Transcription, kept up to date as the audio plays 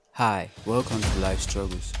Hi, welcome to Life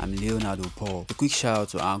Struggles. I'm Leonardo Paul. A quick shout out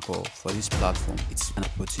to Anchor for this platform. It's an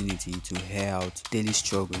opportunity to hear out daily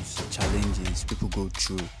struggles, challenges people go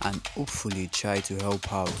through, and hopefully try to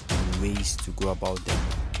help out in ways to go about them.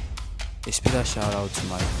 A special shout out to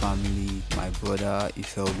my family, my brother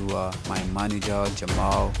Ifelua, my manager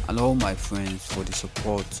Jamal, and all my friends for the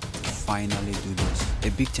support to finally do this.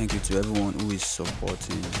 A big thank you to everyone who is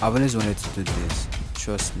supporting. I've always wanted to do this.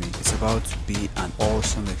 Trust me, it's about to be an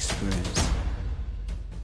awesome experience.